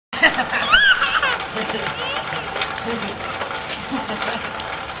Hey!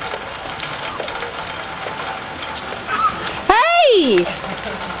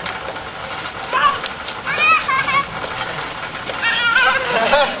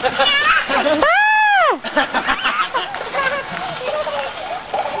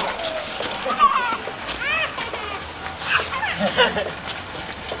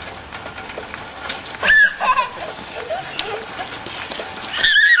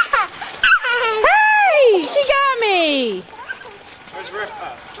 Hey! She got me! Where's Rip?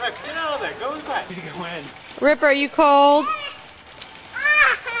 Rip, get out of there. Go inside. You go in. Rip, are you cold?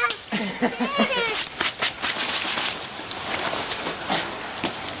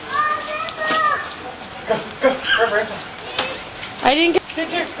 Go, Rip, inside. I didn't get...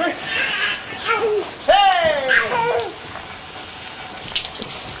 Hey!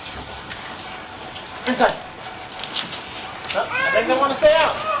 Inside. Oh, I think they want to stay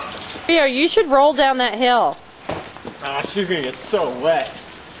out. Rio, you should roll down that hill. Ah, she's gonna get so wet.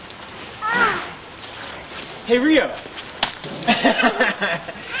 Hey, Rio.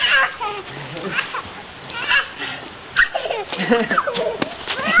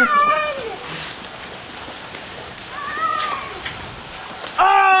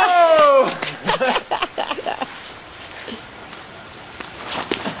 Oh!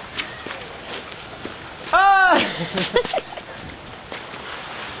 Ah!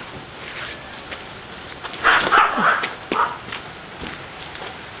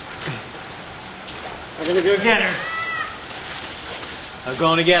 I'm gonna go get her. I'm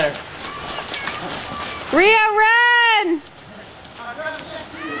going to get her. Rio, run!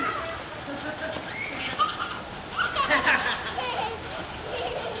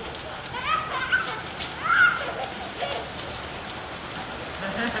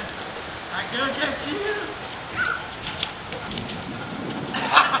 I'm gonna get you.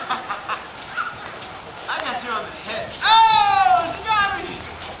 I got you on the head. Oh, she got me.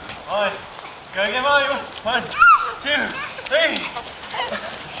 One, go get Molly. 1, 2, 3.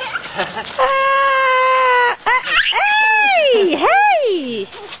 Hey! Hey!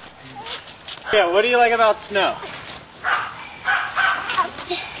 Yeah, what do you like about snow?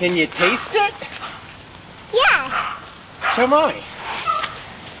 Can you taste it? Yeah, Show Mommy.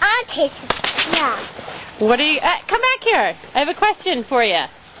 I'll taste it. Yeah. What do you... come back here. I have a question for you.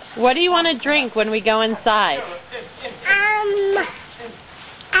 What do you want to drink when we go inside?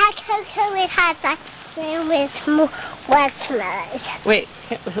 I cocoa with hot sauce with marshmallows. Wait,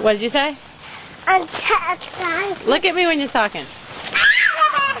 what did you say? I'm outside. Look at me when you're talking.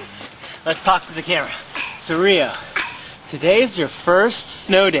 Let's talk to the camera. So Rio, today's your first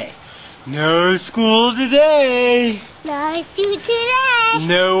snow day. No school today. No food today.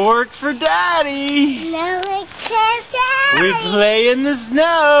 No work for Daddy. No exercise. We play in the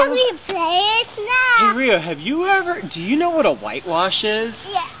snow. We play in Hey snow. Rio, do you know what a whitewash is?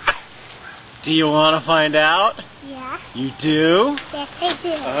 Yeah. Do you want to find out? Yeah. You do? Yes, I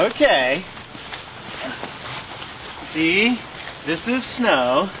do. Okay. See? This is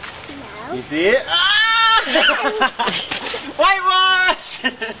snow. No. You see it? Ah! Whitewash!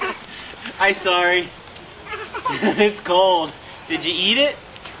 I'm sorry. It's cold. Did you eat it?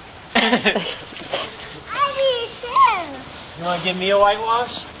 I do too. You want to give me a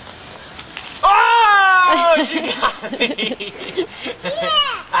whitewash? Oh! She got me!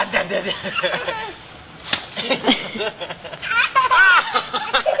 I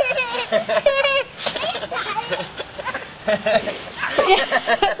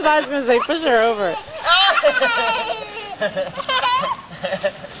was going to say, push her over.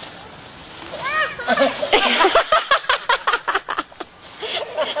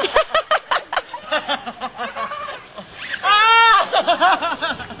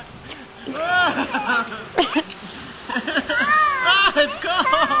 It's cold!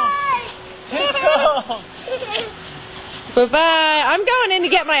 It's cold! Bye-bye. I'm going in to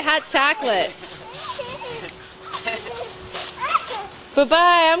get my hot chocolate.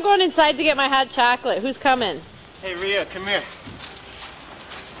 Bye-bye. I'm going inside to get my hot chocolate. Who's coming? Hey Rio, come here.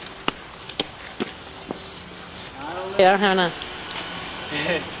 Yeah, Hannah.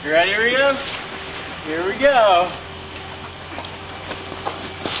 You ready, Rio? Here we go.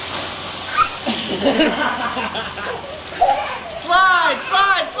 Slide,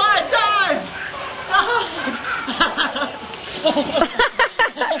 slide, slide, time!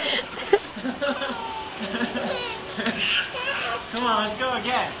 Come on, let's go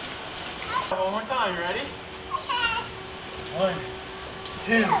again. One more time, you ready? 1,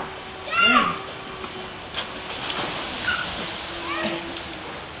 2, 3.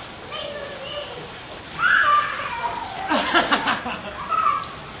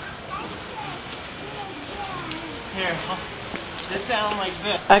 Here, sit down like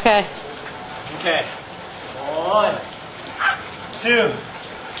this. Okay. Okay. 1, 2.